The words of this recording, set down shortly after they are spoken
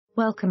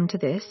Welcome to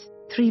this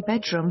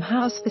 3-bedroom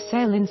house for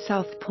sale in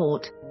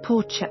Southport,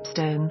 Port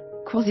Shepstone,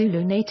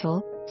 KwaZulu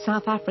Natal,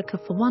 South Africa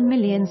for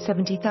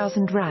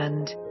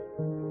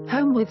R1,070,000.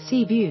 Home with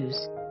sea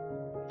views.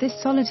 This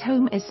solid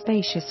home is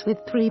spacious with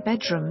 3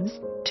 bedrooms,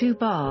 2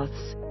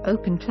 baths,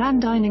 open-plan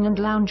dining and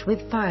lounge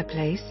with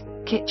fireplace,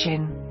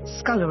 kitchen,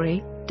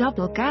 scullery,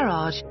 double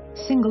garage,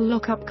 single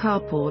lock-up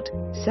carport,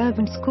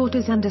 servants'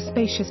 quarters and a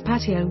spacious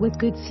patio with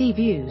good sea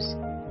views.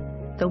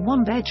 The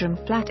 1-bedroom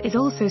flat is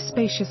also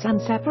spacious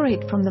and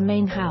separate from the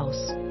main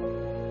house.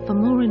 For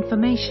more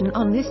information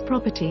on this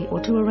property or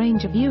to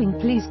arrange a viewing,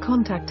 please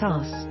contact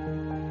us.